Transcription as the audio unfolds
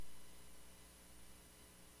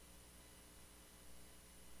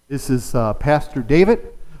This is Pastor David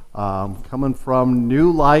coming from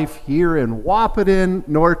New Life here in Wahpeton,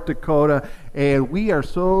 North Dakota, and we are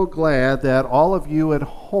so glad that all of you at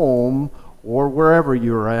home or wherever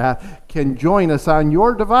you're at can join us on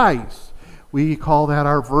your device. We call that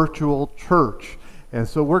our virtual church, and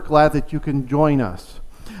so we're glad that you can join us.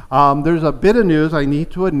 There's a bit of news I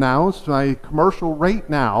need to announce. My commercial right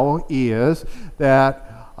now is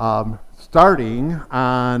that starting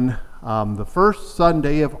on the first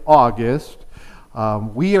Sunday of August,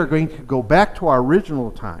 we are going to go back to our original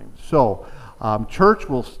time. So church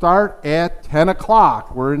will start at 10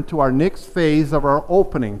 o'clock. We're into our next phase of our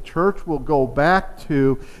opening. Church will go back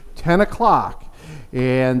to 10 o'clock.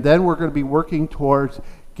 And then we're going to be working towards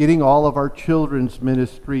getting all of our children's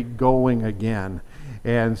ministry going again.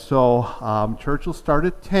 And so church will start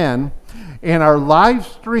at 10. And our live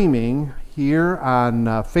streaming here on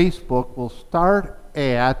Facebook will start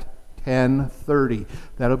at 10:30.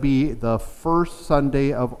 That'll be the first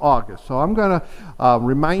Sunday of August. So I'm going to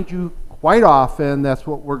remind you quite often that's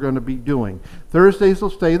what we're going to be doing. Thursdays will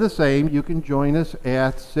stay the same. You can join us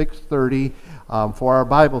at 6:30 for our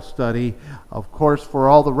Bible study. Of course, for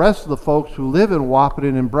all the rest of the folks who live in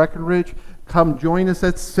Wahpeton and Breckenridge, come join us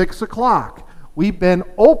at 6 o'clock. We've been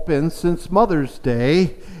open since Mother's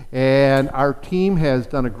Day, and our team has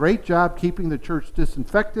done a great job keeping the church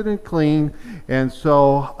disinfected and clean, and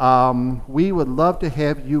so we would love to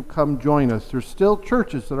have you come join us. There's still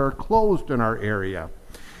churches that are closed in our area,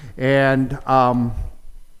 and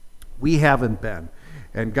we haven't been.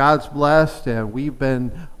 And God's blessed, and we've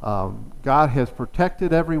been, God has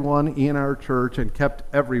protected everyone in our church and kept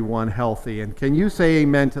everyone healthy. And can you say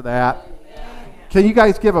amen to that? Amen. Can you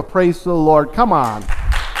guys give a praise to the Lord? Come on.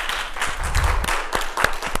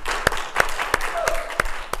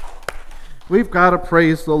 We've got to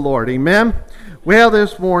praise the Lord. Amen? Well,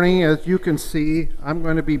 this morning, as you can see, I'm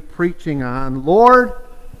going to be preaching on, Lord,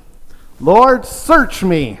 search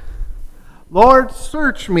me. Lord,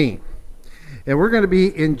 search me. And we're going to be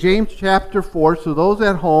in James chapter 4. So those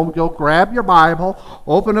at home, go grab your Bible,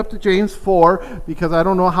 open up to James 4, because I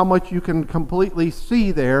don't know how much you can completely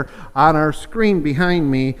see there on our screen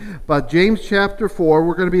behind me. But James chapter 4,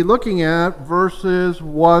 we're going to be looking at verses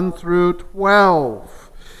 1 through 12.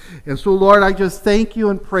 And so, Lord, I just thank you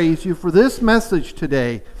and praise you for this message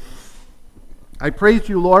today. I praise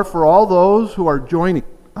you, Lord, for all those who are joining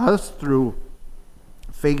us through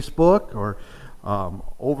Facebook or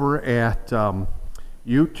over at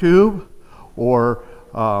YouTube, or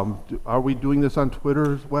are we doing this on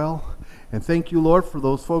Twitter as well? And thank you, Lord, for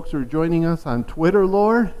those folks who are joining us on Twitter,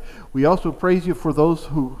 Lord. We also praise you for those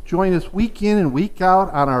who join us week in and week out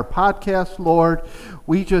on our podcast, Lord.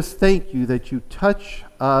 We just thank you that you touch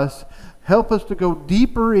us. Help us to go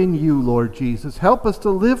deeper in you, Lord Jesus. Help us to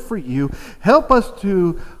live for you. Help us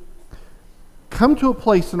to come to a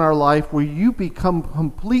place in our life where you become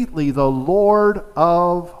completely the Lord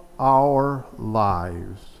of our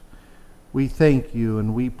lives. We thank you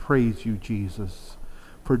and we praise you, Jesus,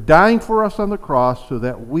 for dying for us on the cross so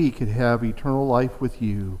that we could have eternal life with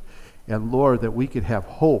you. And Lord, that we could have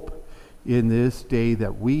hope in this day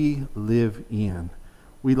that we live in.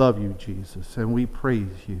 We love you, Jesus, and we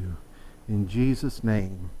praise you. In Jesus'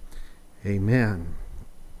 name, amen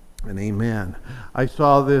and amen. I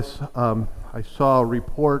saw this, I saw a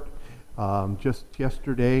report just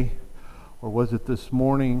yesterday, or was it this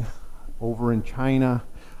morning, over in China.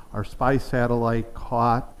 Our spy satellite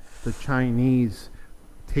caught the Chinese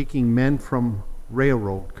taking men from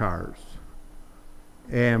railroad cars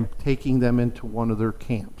and taking them into one of their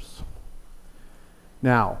camps.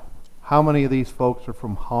 Now, how many of these folks are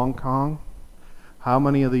from Hong Kong? How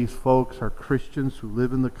many of these folks are Christians who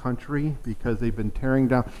live in the country because they've been tearing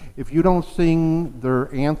down? If you don't sing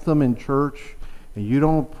their anthem in church and you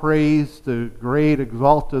don't praise the great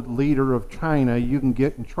exalted leader of China, you can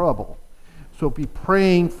get in trouble. So be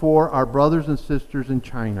praying for our brothers and sisters in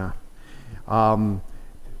China.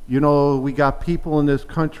 You know, we got people in this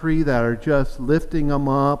country that are just lifting them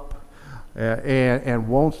up and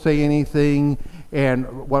won't say anything.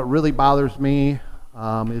 And what really bothers me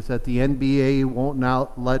is that the NBA won't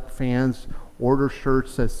now let fans order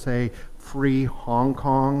shirts that say Free Hong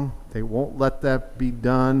Kong. They won't let that be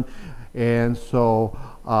done. And so,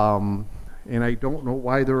 and I don't know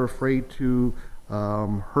why they're afraid to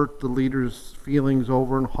hurt the leaders' feelings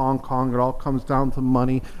over in Hong Kong. It all comes down to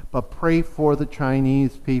money. But pray for the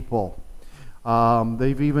Chinese people.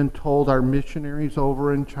 They've even told our missionaries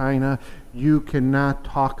over in China, you cannot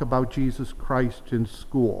talk about Jesus Christ in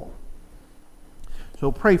school.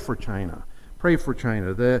 So pray for China. Pray for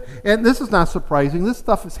China. And this is not surprising. This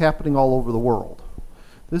stuff is happening all over the world.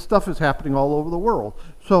 This stuff is happening all over the world.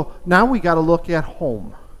 So now we got to look at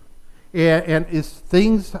home. And is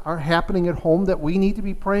things are happening at home that we need to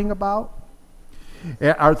be praying about?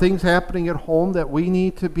 Are things happening at home that we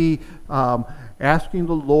need to be asking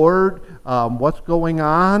the Lord what's going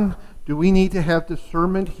on? Do we need to have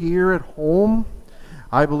discernment here at home?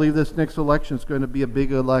 I believe this next election is going to be a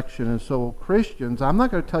big election. And so Christians, I'm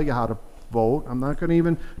not going to tell you how to vote. I'm not going to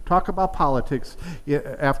even talk about politics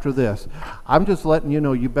after this. I'm just letting you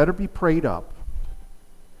know you better be prayed up.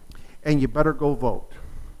 And you better go vote.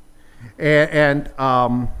 And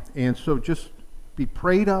so just be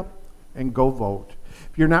prayed up and go vote.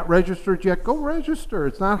 If you're not registered yet, go register.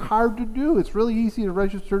 It's not hard to do. It's really easy to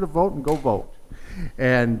register to vote and go vote.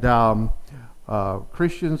 And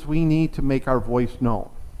Christians, we need to make our voice known.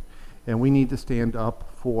 And we need to stand up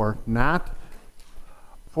for not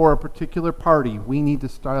for a particular party. We need to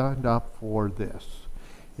stand up for this.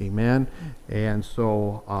 Amen? And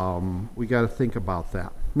so we got to think about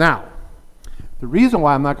that. Now, the reason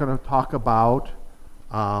why I'm not going to talk about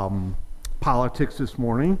politics this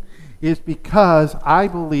morning is because I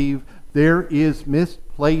believe there is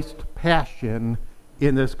misplaced passion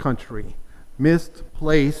in this country.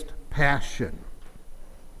 Misplaced passion.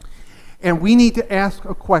 And we need to ask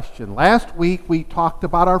a question. Last week we talked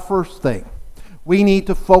about our first thing. We need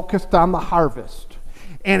to focus on the harvest.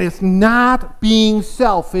 And it's not being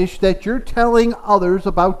selfish that you're telling others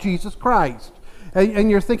about Jesus Christ.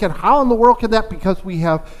 And you're thinking, how in the world can that? Because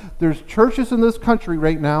there's churches in this country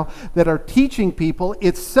right now that are teaching people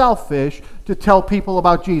it's selfish to tell people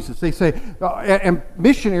about Jesus. They say, and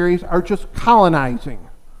missionaries are just colonizing.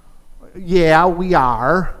 Yeah, we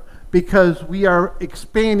are, because we are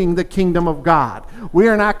expanding the kingdom of God. We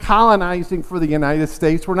are not colonizing for the United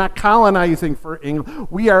States. We're not colonizing for England.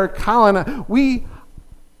 We are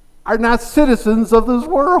not citizens of this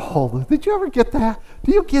world. Did you ever get that?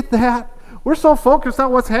 Do you get that? We're so focused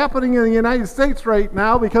on what's happening in the United States right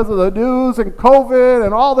now because of the news and COVID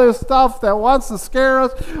and all this stuff that wants to scare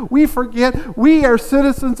us. We forget we are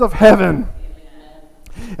citizens of heaven.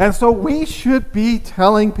 And so we should be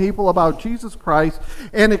telling people about Jesus Christ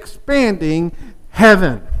and expanding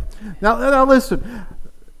heaven. Now listen,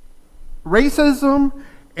 racism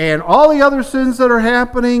and all the other sins that are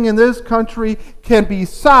happening in this country can be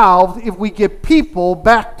solved if we get people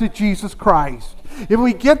back to Jesus Christ. If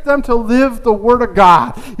we get them to live the Word of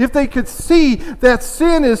God, if they could see that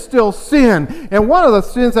sin is still sin, and one of the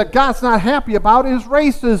sins that God's not happy about is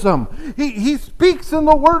racism. He speaks in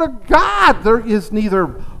the Word of God. There is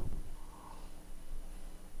neither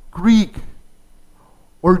Greek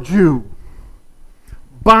or Jew,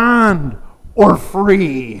 bond or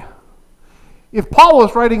free. If Paul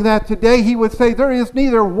was writing that today, he would say there is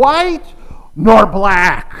neither white nor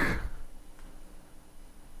black.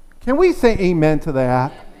 Can we say amen to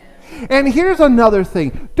that? Amen. And here's another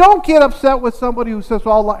thing. Don't get upset with somebody who says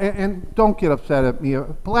and don't get upset at me.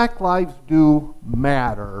 Black lives do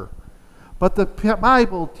matter. But the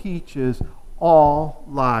Bible teaches all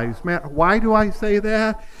lives matter. Why do I say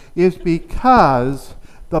that? Is because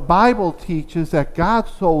the Bible teaches that God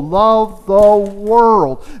so loved the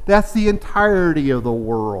world. That's the entirety of the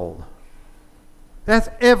world. That's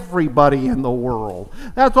everybody in the world.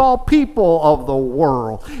 That's all people of the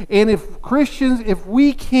world. And if Christians, if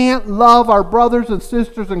we can't love our brothers and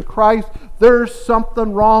sisters in Christ, there's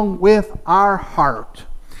something wrong with our heart.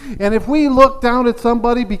 And if we look down at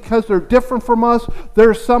somebody because they're different from us,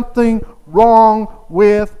 there's something wrong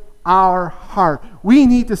with our heart. We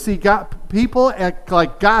need to see people act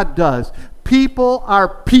like God does. People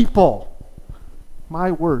are people.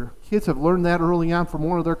 My word, kids have learned that early on from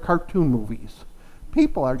one of their cartoon movies.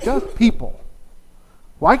 People are just people.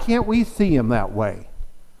 Why can't we see them that way?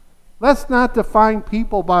 Let's not define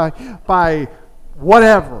people by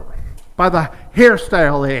whatever, by the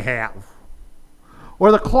hairstyle they have,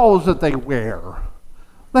 or the clothes that they wear.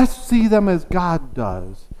 Let's see them as God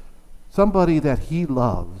does. Somebody that He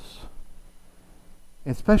loves.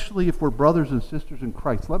 Especially if we're brothers and sisters in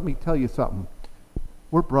Christ. Let me tell you something.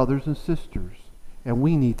 We're brothers and sisters, and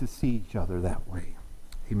we need to see each other that way.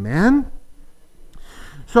 Amen?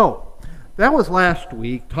 So, that was last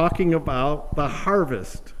week talking about the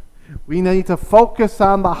harvest. We need to focus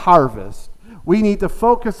on the harvest. We need to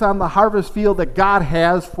focus on the harvest field that God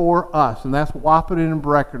has for us, and that's Wahpeton and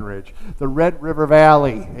Breckenridge, the Red River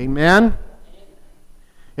Valley. Amen?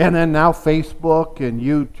 And then now Facebook and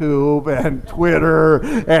YouTube and Twitter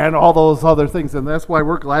and all those other things. And that's why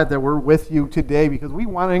we're glad that we're with you today, because we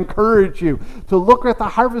want to encourage you to look at the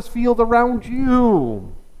harvest field around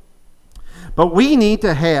you. But we need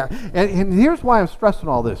to have, and here's why I'm stressing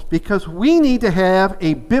all this, because we need to have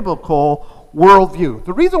a biblical worldview.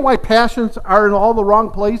 The reason why passions are in all the wrong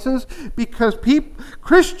places, because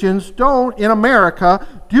Christians in America,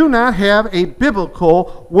 do not have a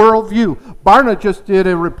biblical worldview. Barna just did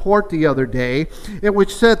a report the other day in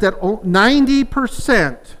which said that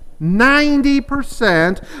 90%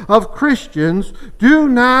 of Christians do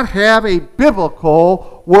not have a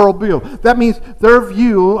biblical worldview. That means their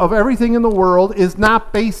view of everything in the world is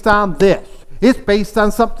not based on this. It's based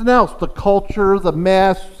on something else, the culture, the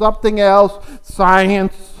mess, something else,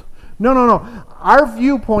 science. No. Our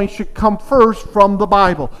viewpoint should come first from the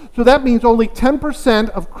Bible. So that means only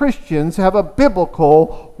 10% of Christians have a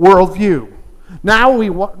biblical worldview. Now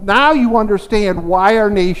you understand why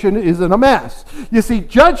our nation is in a mess. You see,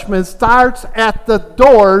 judgment starts at the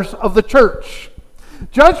doors of the church.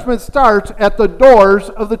 Judgment starts at the doors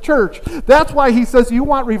of the church. That's why he says, you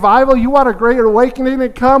want revival, you want a great awakening to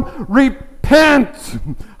come? Repent.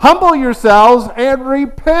 Humble yourselves and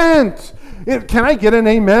repent. Can I get an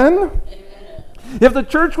amen? If the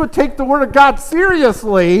church would take the word of God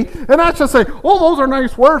seriously and not just say, oh, those are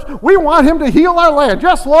nice words. We want him to heal our land.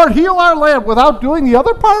 Yes, Lord, heal our land, without doing the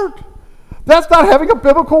other part. That's not having a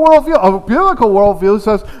biblical worldview. A biblical worldview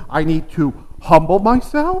says, I need to humble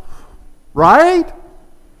myself, right?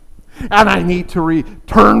 And I need to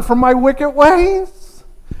return from my wicked ways.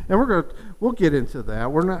 And we'll get into that.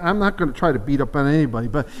 I'm not going to try to beat up on anybody,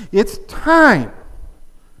 but it's time.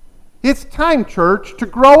 It's time, church, to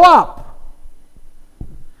grow up.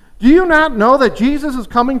 Do you not know that Jesus is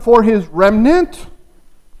coming for his remnant?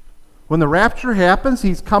 When the rapture happens,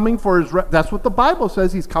 he's coming for his that's what the Bible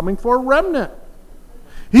says. He's coming for a remnant.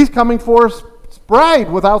 He's coming for his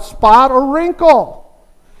bride without spot or wrinkle.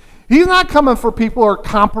 He's not coming for people who are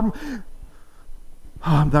compromised.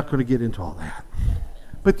 I'm not going to get into all that.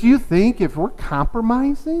 But do you think if we're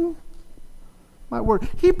compromising? My word,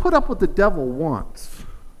 he put up with the devil once.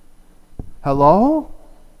 Hello?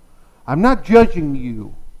 I'm not judging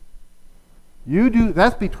you. You do,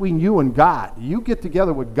 that's between you and God. You get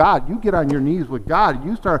together with God. You get on your knees with God.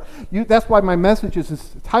 That's why my message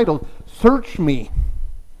is titled, Search Me.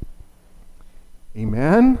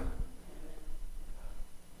 Amen?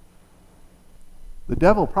 The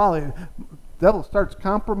devil starts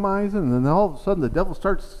compromising, and then all of a sudden the devil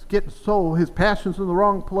starts getting his passions in the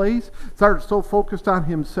wrong place, starts so focused on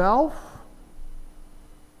himself.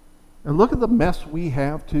 And look at the mess we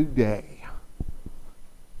have today.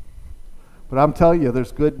 But I'm telling you,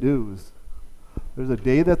 there's good news. There's a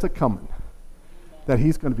day that's a-coming that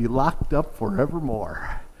he's going to be locked up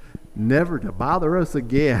forevermore, never to bother us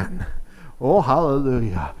again. Oh,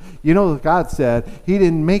 hallelujah. You know, God said he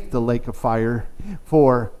didn't make the lake of fire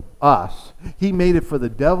for us. He made it for the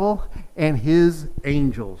devil and his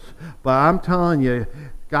angels. But I'm telling you,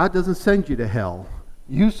 God doesn't send you to hell.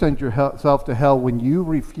 You send yourself to hell when you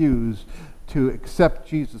refuse to accept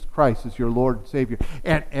Jesus Christ as your Lord and Savior.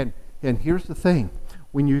 And here's the thing.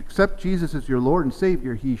 When you accept Jesus as your Lord and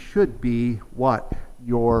Savior, he should be what?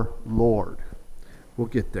 Your Lord. We'll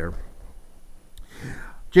get there.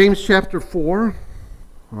 James chapter 4.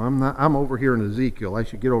 I'm over here in Ezekiel. I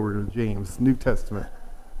should get over to James, New Testament.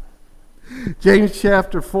 James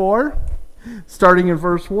chapter 4, starting in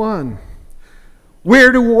verse 1.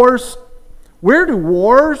 Where do wars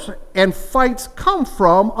and fights come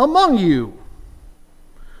from among you?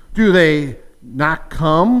 Do they not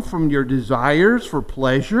come from your desires for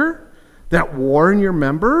pleasure that war in your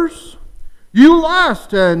members? You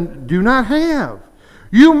lust and do not have.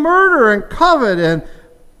 You murder and covet and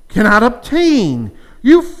cannot obtain.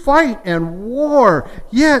 You fight and war,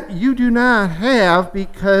 yet you do not have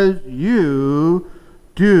because you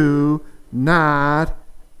do not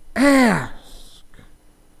ask.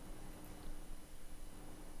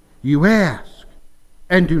 You ask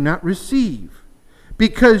and do not receive,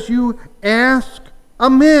 because you ask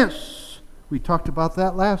amiss. We talked about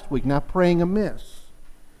that last week, not praying amiss.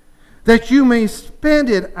 That you may spend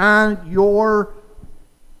it on your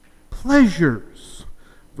pleasures.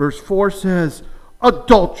 Verse 4 says,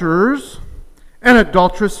 adulterers and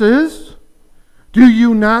adulteresses, do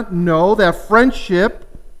you not know that friendship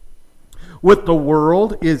with the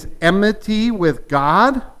world is enmity with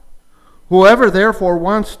God? Whoever therefore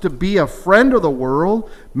wants to be a friend of the world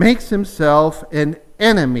makes himself an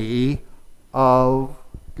enemy of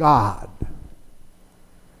God.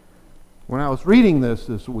 When I was reading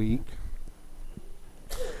this week,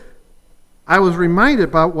 I was reminded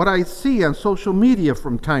about what I see on social media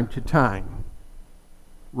from time to time.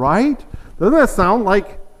 Right? Doesn't that sound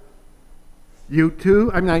like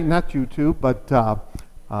YouTube? I mean, not YouTube, but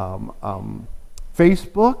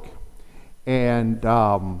Facebook and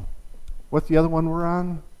what's the other one we're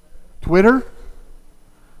on? Twitter?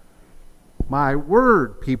 My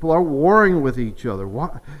word, people are warring with each other.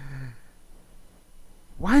 Why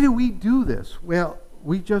do we do this? Well,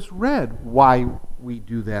 we just read why we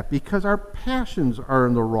do that. Because our passions are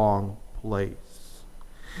in the wrong place.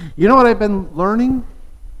 You know what I've been learning?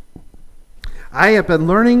 I have been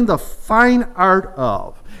learning the fine art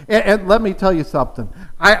of. And let me tell you something.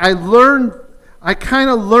 I kind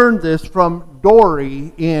of learned this from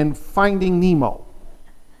Dory in Finding Nemo.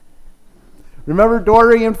 Remember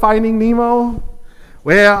Dory in Finding Nemo?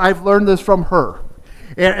 Well, I've learned this from her.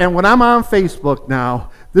 And when I'm on Facebook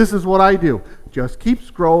now, this is what I do. Just keep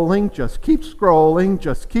scrolling, just keep scrolling,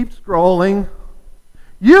 just keep scrolling.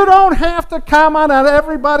 You don't have to comment on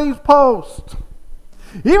everybody's post.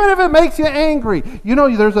 Even if it makes you angry. You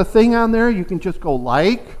know, there's a thing on there you can just go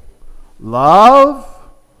like, love,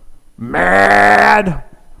 mad,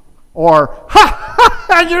 or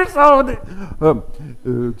you're so...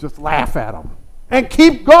 just laugh at them and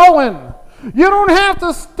keep going. You don't have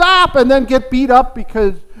to stop and then get beat up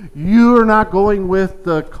because you're not going with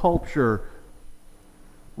the culture.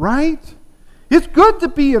 Right? It's good to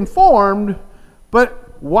be informed,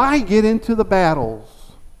 but why get into the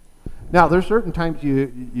battles? Now, there's certain times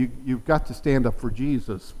you've got to stand up for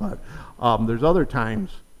Jesus, but there's other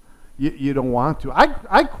times you don't want to.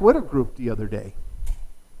 I quit a group the other day.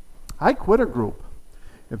 I quit a group.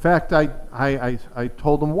 In fact, I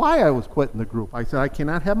told them why I was quitting the group. I said, I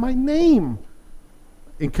cannot have my name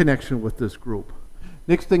in connection with this group.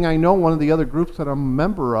 Next thing I know, one of the other groups that I'm a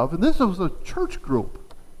member of, and this was a church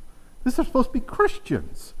group. This is supposed to be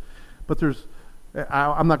Christians. But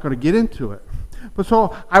I'm not going to get into it. But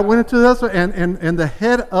so I went into this, and the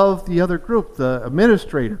head of the other group, the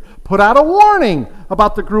administrator, put out a warning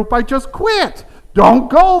about the group I just quit. Don't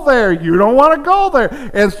go there. You don't want to go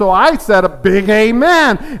there. And so I said a big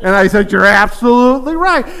amen. And I said, you're absolutely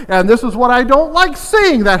right. And this is what I don't like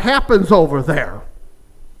seeing that happens over there.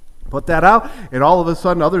 Put that out, and all of a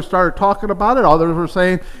sudden others started talking about it. Others were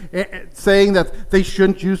saying that they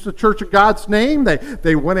shouldn't use the Church of God's name.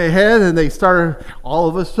 They went ahead and they started, all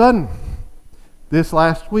of a sudden, this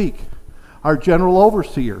last week, our general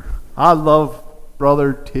overseer, I love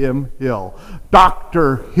Brother Tim Hill,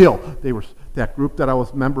 Dr. Hill. They were that group that I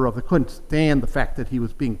was a member of. They couldn't stand the fact that he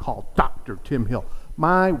was being called Dr. Tim Hill.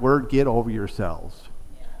 My word, get over yourselves.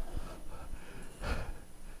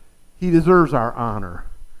 He deserves our honor.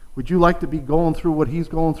 Would you like to be going through what he's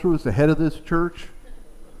going through as the head of this church?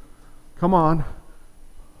 Come on.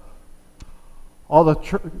 All the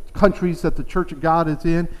countries that the Church of God is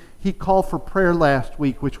in, he called for prayer last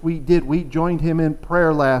week, which we did. We joined him in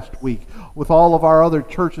prayer last week with all of our other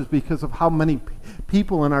churches because of how many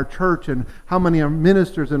people in our church and how many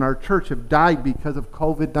ministers in our church have died because of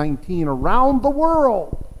COVID-19 around the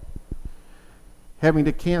world. Having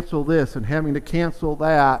to cancel this and having to cancel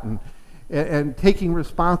that and taking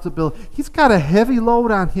responsibility. He's got a heavy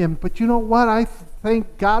load on him, but you know what I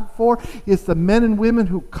thank God for is the men and women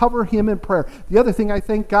who cover him in prayer. The other thing I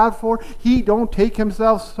thank God for, he don't take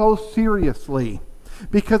himself so seriously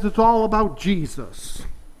because it's all about Jesus.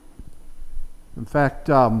 In fact,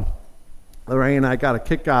 Lorraine and I got a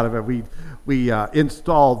kick out of it. We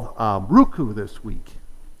installed Roku this week.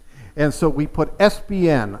 And so we put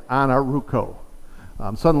SBN on our Roku,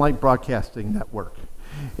 Sunlight Broadcasting Network.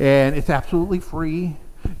 And it's absolutely free.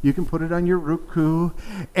 You can put it on your Roku.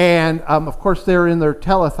 And, of course, they're in their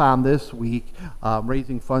telethon this week,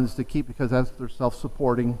 raising funds to keep, because that's they're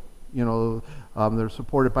self-supporting. You know, they're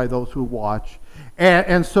supported by those who watch.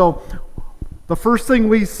 And so the first thing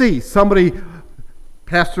we see, somebody...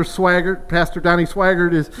 Pastor Donnie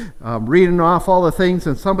Swaggart is reading off all the things,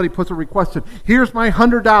 and somebody puts a request in. Here's my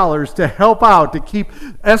 $100 to help out to keep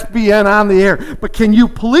SBN on the air. But can you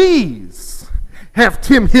please have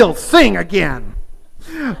Tim Hill sing again?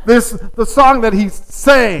 The song that he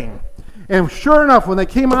sang. And sure enough, when they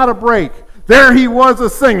came out of break, there he was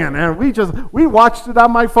a-singing. And we watched it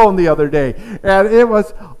on my phone the other day. And it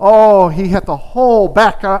was, he had the whole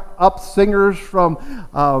back-up singers from...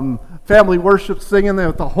 family worship singing there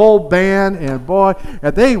with the whole band, and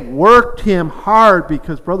they worked him hard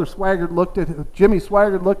because Jimmy Swaggart looked at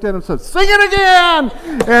him and said, "Sing it again!"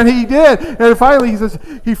 And he did. And finally,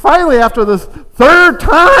 after this third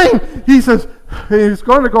time, he says, he was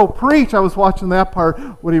going to go preach. I was watching that part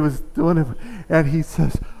when he was doing it, and he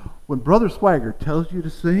says, "When Brother Swaggart tells you to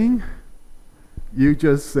sing, you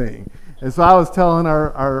just sing." And so I was telling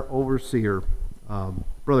our overseer,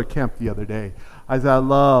 Brother Kemp, the other day, I said, I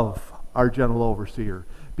love our general overseer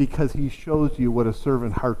because he shows you what a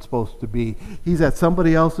servant heart's supposed to be. He's at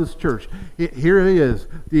somebody else's church. Here he is,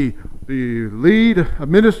 the lead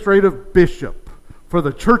administrative bishop for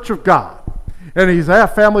the Church of God. And he's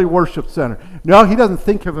at Family Worship Center. No, he doesn't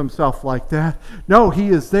think of himself like that. No, he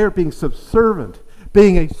is there being subservient,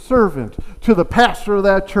 being a servant to the pastor of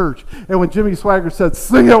that church. And when Jimmy Swagger said,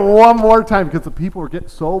 sing it one more time, because the people were getting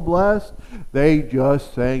so blessed, they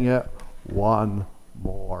just sang it one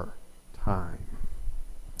more time.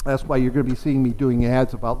 That's why you're going to be seeing me doing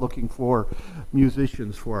ads about looking for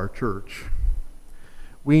musicians for our church.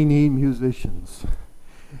 We need musicians.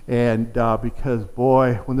 And because,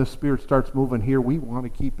 boy, when the Spirit starts moving here, we want to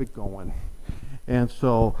keep it going. And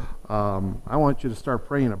so I want you to start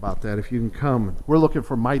praying about that if you can come. We're looking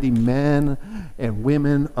for mighty men and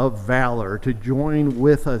women of valor to join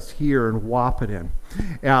with us here in Wahpeton,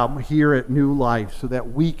 here at New Life, so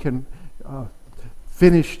that we can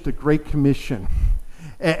finish the Great Commission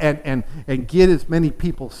and get as many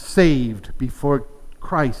people saved before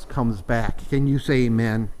Christ comes back. Can you say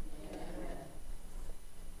amen?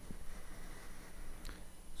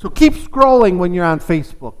 So keep scrolling when you're on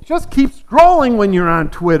Facebook. Just keep scrolling when you're on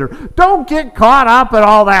Twitter. Don't get caught up in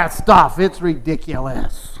all that stuff. It's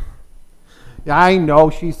ridiculous. Yeah, I know,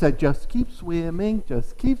 she said, just keep swimming,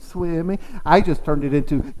 just keep swimming. I just turned it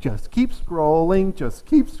into just keep scrolling,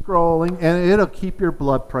 and it'll keep your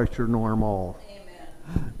blood pressure normal.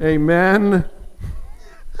 Amen.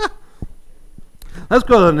 Let's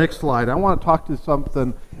go to the next slide. I want to talk to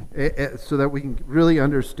something so that we can really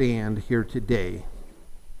understand here today.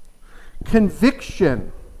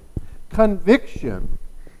 Conviction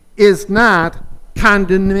is not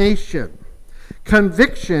condemnation.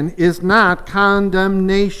 Conviction is not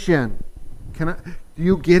condemnation. Do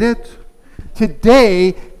you get it?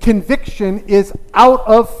 Today, conviction is out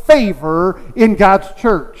of favor in God's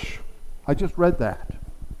church. I just read that.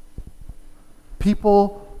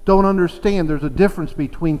 People don't understand there's a difference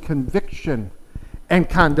between conviction and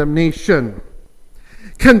condemnation.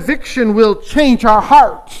 Conviction will change our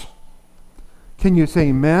hearts. Can you say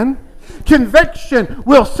amen? Conviction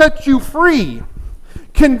will set you free.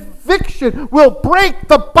 Conviction will break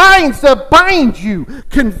the binds that bind you.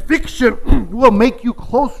 Conviction will make you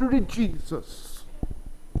closer to Jesus.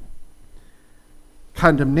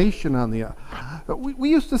 Condemnation on the other. We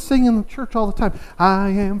used to sing in the church all the time, I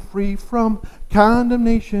am free from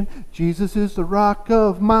condemnation. Jesus is the rock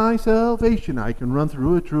of my salvation. I can run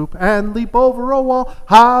through a troop and leap over a wall.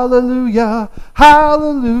 Hallelujah,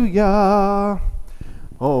 hallelujah.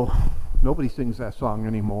 Oh, nobody sings that song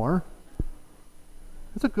anymore.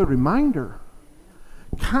 It's a good reminder.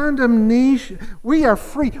 Condemnation. We are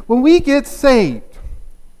free. When we get saved,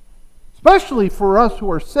 especially for us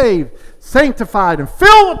who are saved, sanctified, and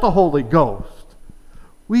filled with the Holy Ghost,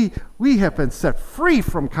 we have been set free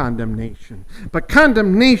from condemnation. But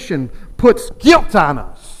condemnation puts guilt on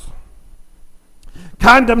us.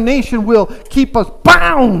 Condemnation will keep us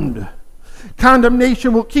bound.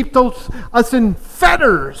 Condemnation will keep us in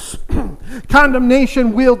fetters.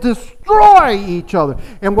 Condemnation will destroy each other.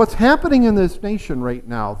 And what's happening in this nation right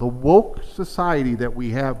now, the woke society that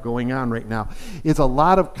we have going on right now, is a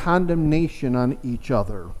lot of condemnation on each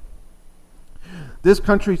other. This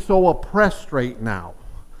country's so oppressed right now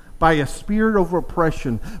by a spirit of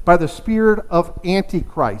oppression, by the spirit of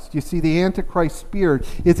Antichrist. You see, the Antichrist spirit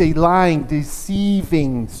is a lying,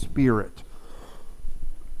 deceiving spirit.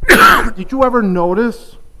 Did you ever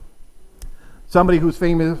notice somebody who's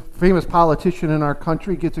famous politician in our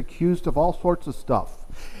country gets accused of all sorts of stuff?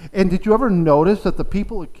 And did you ever notice that the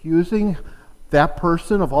people accusing that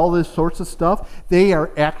person of all this sorts of stuff, they are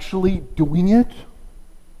actually doing it?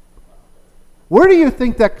 Where do you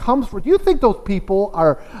think that comes from? Do you think those people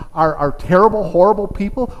are terrible, horrible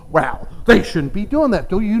people? Well, they shouldn't be doing that.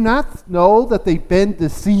 Do you not know that they've been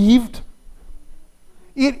deceived?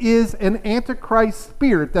 It is an Antichrist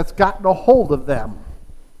spirit that's gotten a hold of them.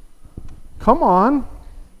 Come on.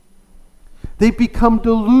 They become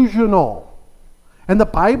delusional. And the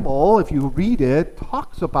Bible, if you read it,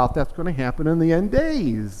 talks about that's going to happen in the end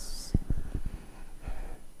days.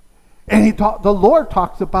 And the Lord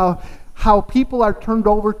talks about how people are turned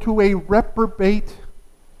over to a reprobate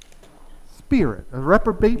spirit, a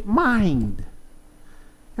reprobate mind.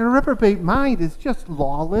 And a reprobate mind is just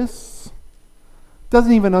lawless.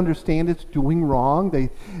 Doesn't even understand it's doing wrong.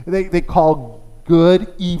 They call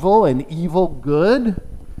good evil and evil good.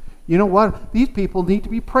 You know what? These people need to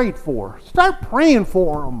be prayed for. Start praying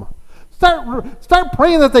for them. Start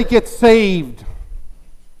praying that they get saved.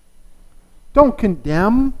 Don't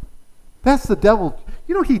condemn. That's the devil.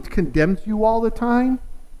 You know he condemns you all the time.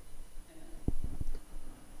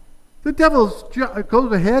 The devil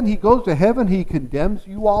goes ahead, he goes to heaven, he condemns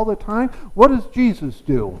you all the time. What does Jesus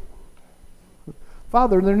do?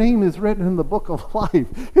 Father, their name is written in the book of life.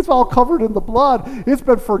 It's all covered in the blood. It's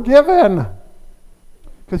been forgiven.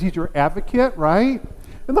 because he's your advocate, right?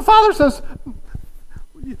 And the Father says,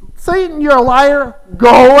 Satan, you're a liar,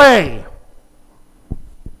 go away.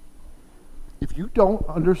 If you don't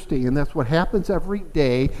understand, that's what happens every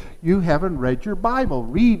day. You haven't read your Bible.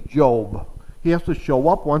 Read Job. He has to show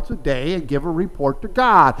up once a day and give a report to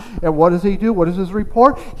God. And what does he do? What is his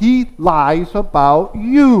report? He lies about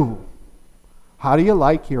you. How do you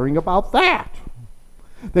like hearing about that?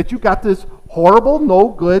 That you got this horrible, no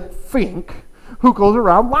good fink who goes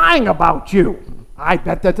around lying about you. I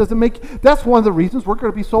bet that doesn't make... That's one of the reasons we're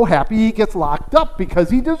going to be so happy he gets locked up, because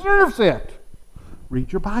he deserves it.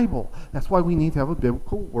 Read your Bible. That's why we need to have a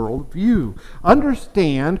biblical worldview.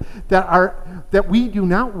 Understand that we do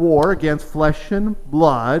not war against flesh and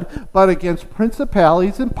blood, but against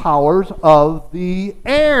principalities and powers of the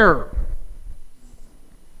air.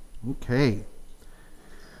 Okay.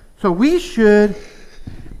 So we should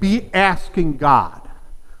be asking God.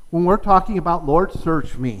 When we're talking about, Lord,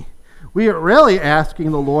 search me, we are really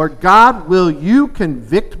asking the Lord, God, will you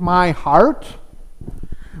convict my heart?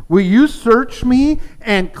 Will you search me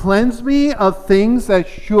and cleanse me of things that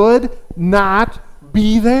should not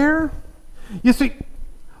be there? You see,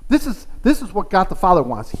 this is what God the Father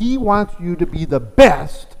wants. He wants you to be the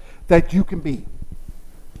best that you can be.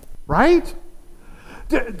 Right?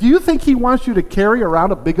 Do you think he wants you to carry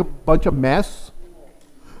around a bunch of mess?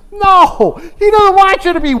 No! He doesn't want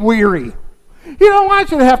you to be weary. He don't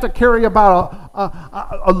want you to have to carry about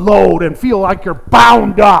a load and feel like you're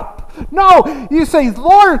bound up. No, you say,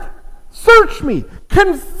 Lord, search me,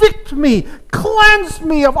 convict me, cleanse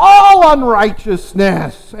me of all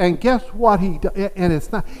unrighteousness. And guess what he does? And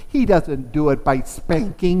it's not, he doesn't do it by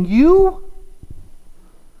spanking you.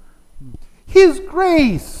 His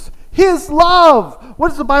grace, his love. What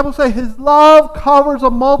does the Bible say? His love covers a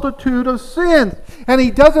multitude of sins. And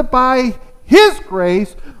he does it by his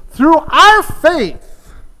grace through our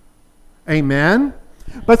faith. Amen.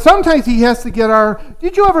 But sometimes he has to get our...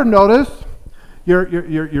 Did you ever notice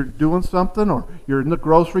you're doing something, or you're in the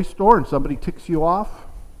grocery store and somebody ticks you off?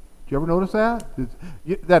 Do you ever notice that?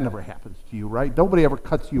 That never happens to you, right? Nobody ever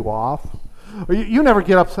cuts you off. Or you never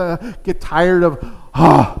get upset, get tired of,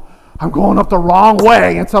 I'm going up the wrong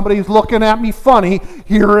way and somebody's looking at me funny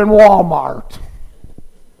here in Walmart.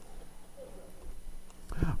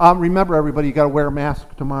 Remember, everybody, you got to wear a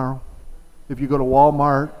mask tomorrow. If you go to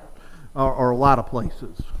Walmart or a lot of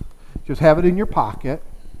places, just have it in your pocket.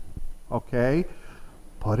 Okay,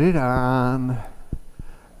 put it on.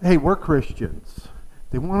 Hey, we're Christians.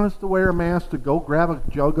 They want us to wear a mask to go grab a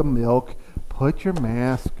jug of milk. Put your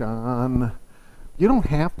mask on. You don't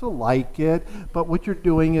have to like it, but what you're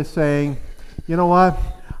doing is saying, you know what?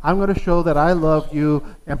 I'm going to show that I love you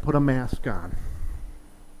and put a mask on.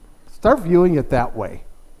 Start viewing it that way.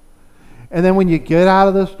 And then when you get out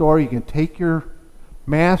of the store, you can take your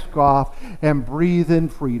mask off and breathe in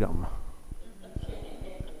freedom.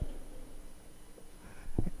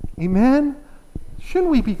 Amen?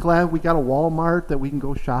 Shouldn't we be glad we got a Walmart that we can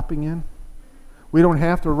go shopping in? We don't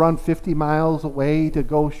have to run 50 miles away to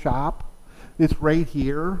go shop. It's right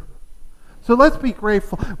here. So let's be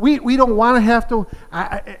grateful. We don't want to have to,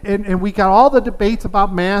 and we got all the debates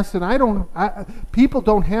about masks, and people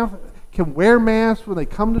can wear masks when they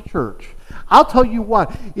come to church. I'll tell you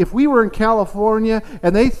what, if we were in California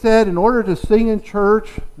and they said in order to sing in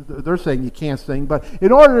church, they're saying you can't sing, but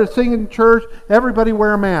in order to sing in church, everybody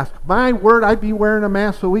wear a mask. My word, I'd be wearing a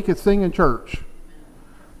mask so we could sing in church.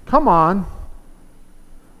 Come on.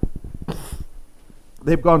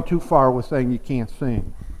 They've gone too far with saying you can't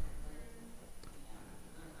sing.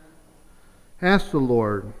 Ask the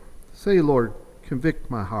Lord. Say, Lord, convict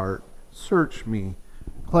my heart. Search me.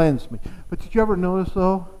 Cleanse me. But did you ever notice,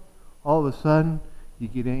 though, all of a sudden you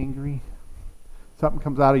get angry? Something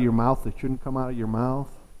comes out of your mouth that shouldn't come out of your mouth,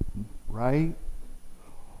 right?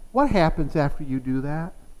 What happens after you do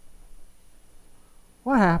that?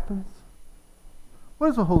 What happens? What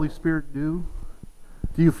does the Holy Spirit do?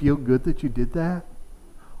 Do you feel good that you did that?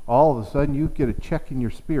 All of a sudden you get a check in your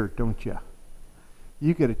spirit, don't you?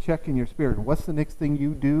 You get a check in your spirit. And what's the next thing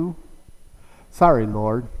you do? Sorry,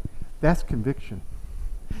 Lord. That's conviction.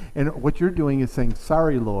 And what you're doing is saying,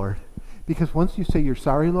 sorry, Lord. Because once you say you're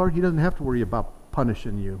sorry, Lord, he doesn't have to worry about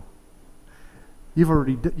punishing you.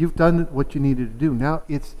 You've done what you needed to do. Now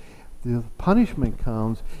the punishment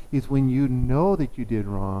comes is when you know that you did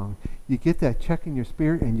wrong. You get that check in your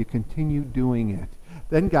spirit and you continue doing it.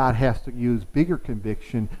 Then God has to use bigger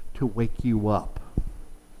conviction to wake you up.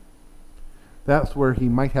 That's where he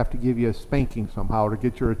might have to give you a spanking somehow to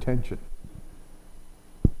get your attention.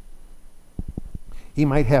 He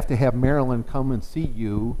might have to have Marilyn come and see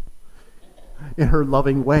you in her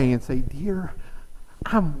loving way and say, dear,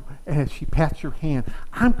 as she pats your hand,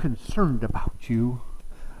 I'm concerned about you.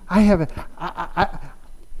 You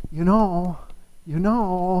know.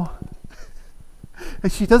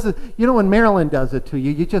 And she does it, when Marilyn does it to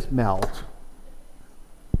you, you just melt.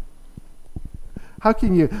 How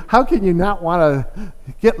can you not want to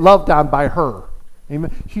get loved on by her?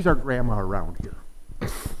 Amen. She's our grandma around here.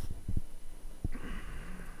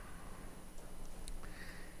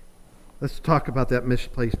 Let's talk about that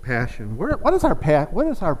misplaced passion. What is our passion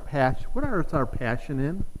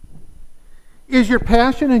in? Is your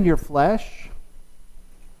passion in your flesh?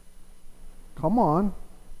 Come on.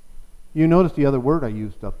 You notice the other word I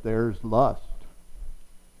used up there is lust.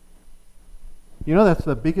 That's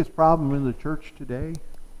the biggest problem in the church today.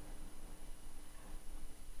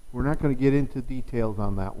 We're not going to get into details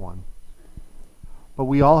on that one. But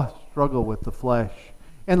we all struggle with the flesh.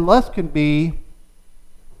 And lust can be,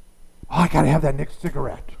 I got to have that next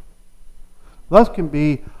cigarette. Lust can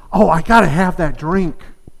be, I got to have that drink.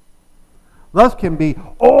 Lust can be,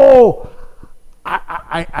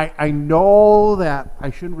 I know that I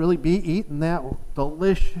shouldn't really be eating that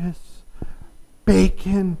delicious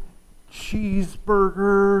bacon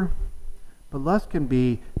cheeseburger. But lust can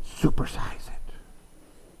be, supersize it.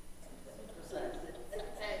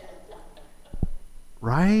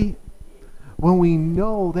 Right? When we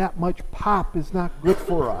know that much pop is not good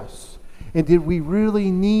for us. And did we really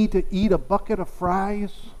need to eat a bucket of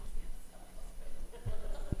fries?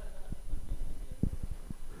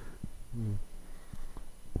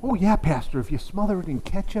 Oh yeah, Pastor, if you smother it in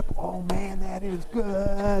ketchup, oh man, that is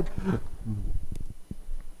good.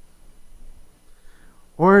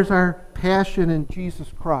 Or is our passion in Jesus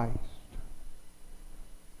Christ?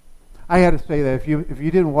 I had to say that if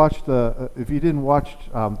you didn't watch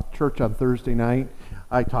church on Thursday night,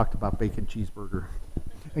 I talked about bacon cheeseburger,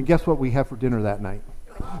 and guess what we have for dinner that night?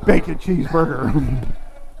 Bacon cheeseburger.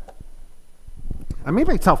 I made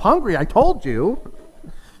myself hungry. I told you.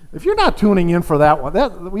 If you're not tuning in for that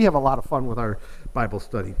one, we have a lot of fun with our Bible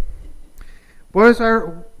study. Or is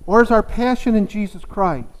our passion in Jesus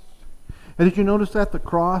Christ? And did you notice that the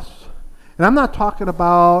cross? And I'm not talking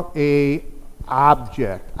about a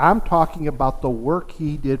object. I'm talking about the work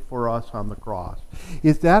he did for us on the cross.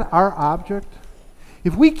 Is that our object?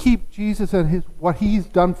 If we keep Jesus and what he's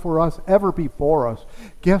done for us ever before us,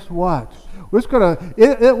 guess what?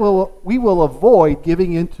 We will avoid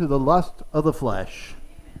giving into the lust of the flesh.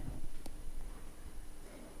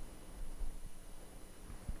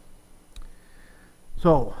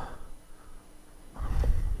 So,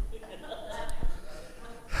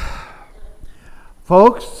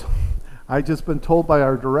 folks, I've just been told by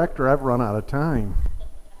our director I've run out of time.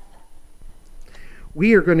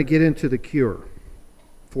 We are going to get into the cure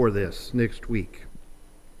for this next week.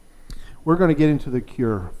 We're going to get into the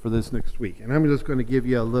cure for this next week. And I'm just going to give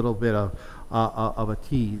you a little bit of a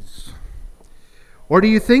tease. Or do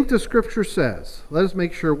you think the Scripture says, let us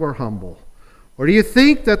make sure we're humble, or do you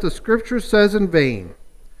think that the Scripture says in vain,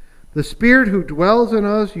 the Spirit who dwells in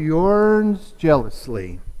us yearns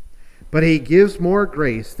jealously, but he gives more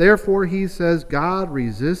grace. Therefore he says, God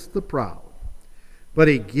resists the proud, but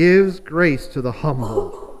he gives grace to the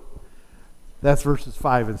humble. That's verses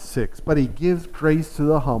 5 and 6. But he gives grace to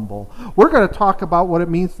the humble. We're going to talk about what it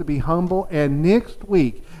means to be humble, and next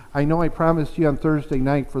week, I know I promised you on Thursday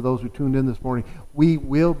night, for those who tuned in this morning, we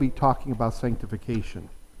will be talking about sanctification.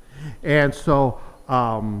 And so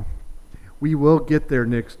we will get there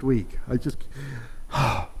next week. I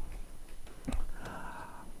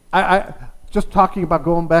just talking about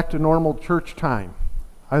going back to normal church time.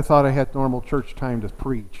 I thought I had normal church time to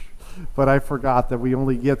preach, but I forgot that we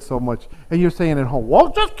only get so much. And you're saying at home,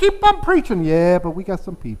 well, just keep on preaching. Yeah, but we got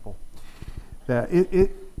some people that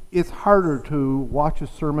it's harder to watch a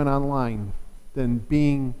sermon online than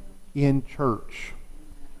being in church.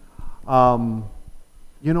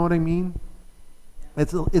 You know what I mean?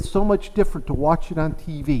 It's so much different to watch it on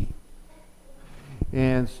TV.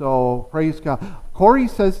 And so, praise God. Corey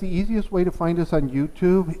says the easiest way to find us on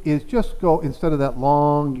YouTube is just go, instead of that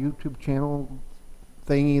long YouTube channel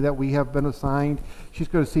thingy that we have been assigned, she's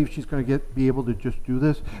going to see if she's going to be able to just do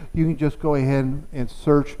this. You can just go ahead and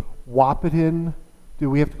search Wahpeton. Do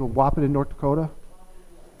we have to go Wahpeton, North Dakota?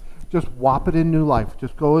 Just Wahpeton New Life.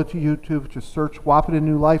 Just go to YouTube, just search Wahpeton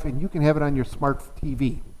New Life, and you can have it on your smart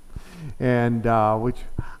TV. And which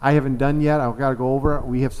I haven't done yet. I've got to go over it.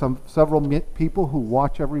 We have several people who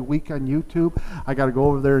watch every week on YouTube. I got to go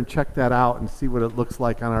over there and check that out and see what it looks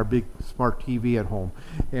like on our big smart TV at home.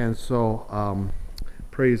 And so,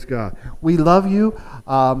 praise God. We love you.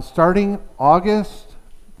 Starting August,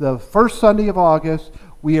 the first Sunday of August,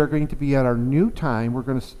 we are going to be at our new time. We're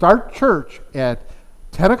going to start church at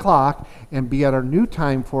 10 o'clock and be at our new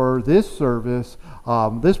time for this service,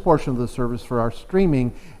 this portion of the service for our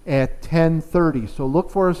streaming at 10:30. So look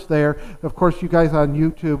for us there. Of course, you guys on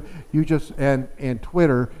YouTube, and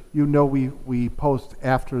Twitter, we post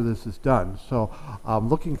after this is done. So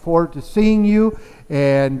looking forward to seeing you,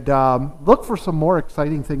 and look for some more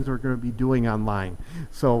exciting things we're going to be doing online.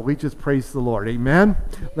 So we just praise the Lord. Amen.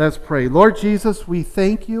 Let's pray. Lord Jesus, we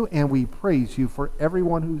thank you and we praise you for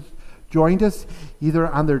everyone who's joined us either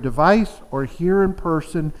on their device or here in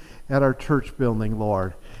person at our church building,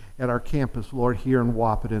 Lord, at our campus, Lord, here in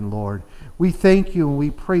Wahpeton, Lord. We thank you and we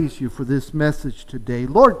praise you for this message today.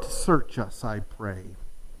 Lord, search us, I pray.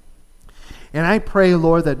 And I pray,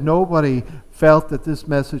 Lord, that nobody felt that this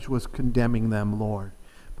message was condemning them, Lord.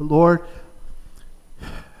 But Lord,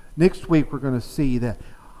 next week we're going to see that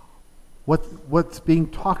what's being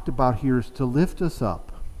talked about here is to lift us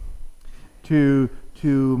up, to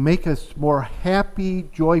make us more happy,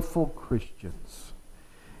 joyful Christians.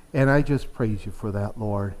 And I just praise you for that,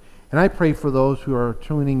 Lord. And I pray for those who are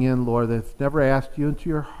tuning in, Lord, that have never asked you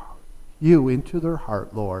into their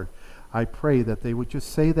heart, Lord. I pray that they would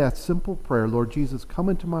just say that simple prayer, Lord Jesus, come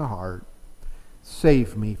into my heart.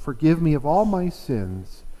 Save me. Forgive me of all my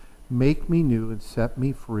sins. Make me new and set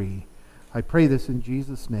me free. I pray this in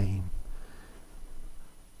Jesus' name.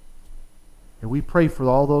 And we pray for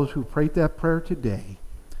all those who prayed that prayer today,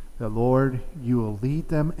 that, Lord, you will lead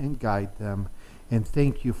them and guide them. And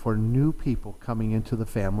thank you for new people coming into the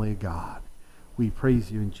family of God. We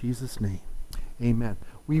praise you in Jesus' name. Amen.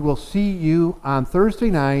 We will see you on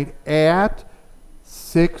Thursday night at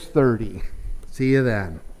 6:30. See you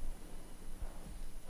then.